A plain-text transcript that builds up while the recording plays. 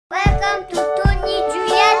Welcome to Tony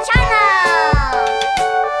Julia channel.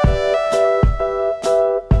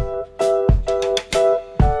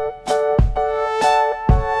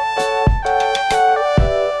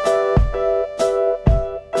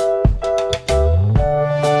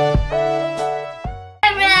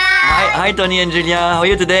 Hi Tony and Julia, how are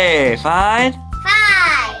you today? Fine?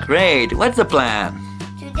 Fine. Great, what's the plan?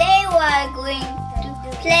 Today we are going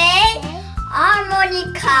to play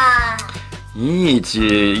harmonica.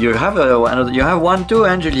 You have one too,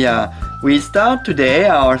 and Julia. We start today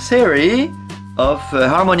our serie of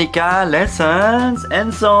harmonica lessons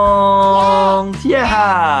and songs.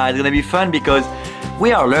 Yeah, it's gonna be fun because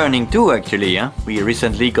we are learning too actually. We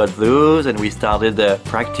recently got those and we started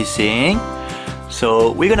practicing.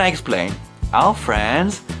 So we're gonna explain our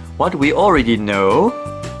friends what we already know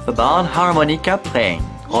about harmonica playing.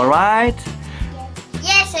 Alright?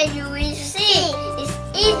 Yes, and you will see it's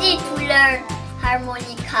easy to learn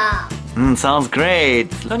harmonica. Sounds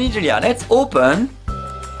great. Tony, Julia, let's open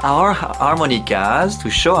our harmonicas to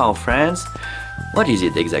show our friends what is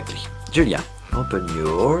it exactly. Julia, open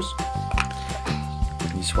yours.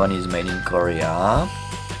 This one is made in Korea.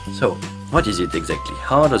 So, what is it exactly?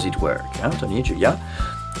 How does it work? Tony, Julia.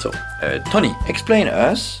 So, Tony, explain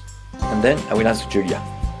us, and then I will ask Julia.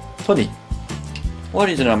 Tony, what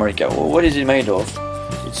is an harmonica? What is it made of?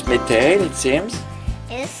 It's metal, it seems.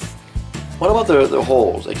 Yes. What about the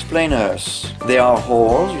holes? Explain us. There are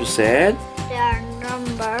holes, you said. There are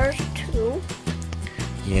numbers too.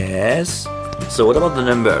 Yes. So what about the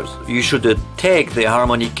numbers? You should take the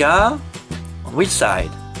harmonica on which side?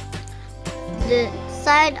 The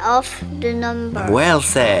side of the number. Well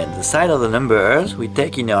said. The side of the numbers we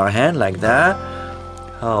take in our hand like that.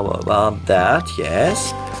 How about that?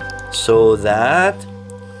 Yes. So that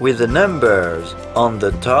with the numbers on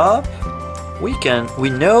the top, we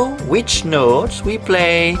know which notes we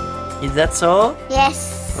play. Is that so?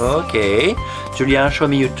 Yes. Okay. Julia, show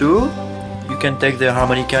me you too. You can take the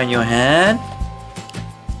harmonica in your hand.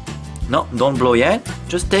 No, don't blow yet.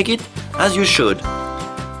 Just take it as you should.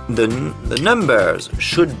 The numbers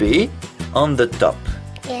should be on the top.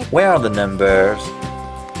 Yes. Where are the numbers?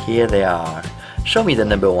 Here they are. Show me the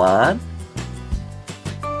number 1.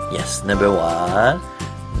 Yes, number 1.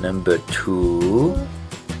 Number 2.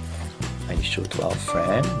 I show to our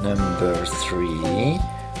friend. Number 3,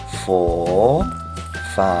 4,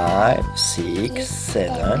 5, 6,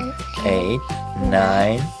 7, 8,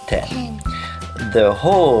 9, 10. The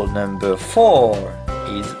whole number 4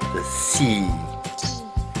 is the C.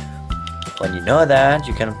 When you know that,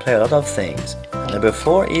 you can play a lot of things. Number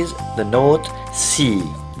 4 is the note C.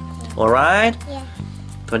 Alright? Yes.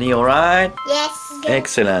 Tony, alright? Yes.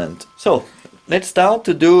 Excellent. So, let's start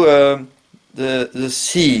to do the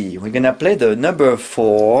C. We're gonna play the number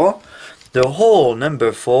 4. The whole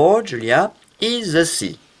number 4, Julia, is the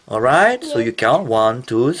C. Alright? Yes. So you count 1,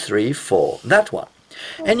 2, 3, 4. That one.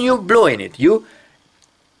 And you blow in it. You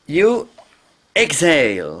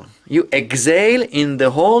exhale. You exhale in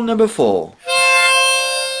the whole number 4.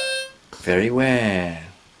 Very well.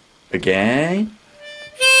 Again.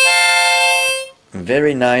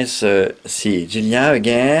 Very nice C. Julia,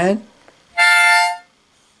 again.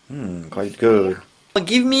 Quite good.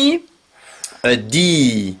 Give me a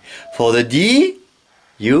D. For the D,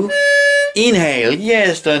 you inhale.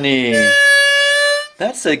 Yes, Tony.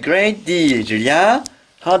 That's a great D, Julia.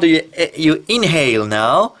 How do you inhale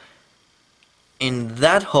now? In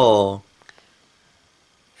that hole.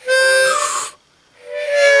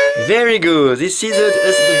 Very good. This is a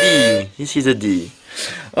D. This is a D.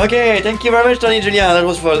 Okay, thank you very much, Tony and Julia. That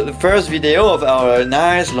was for the first video of our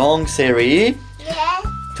nice long series Yes.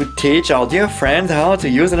 to teach our dear friends how to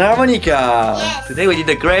use an harmonica. Yes. Today we did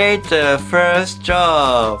a great first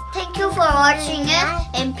job. Thank you for watching it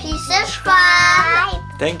and please subscribe.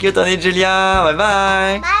 Thank you, Tony and Julia. Bye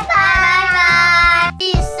bye. Bye bye.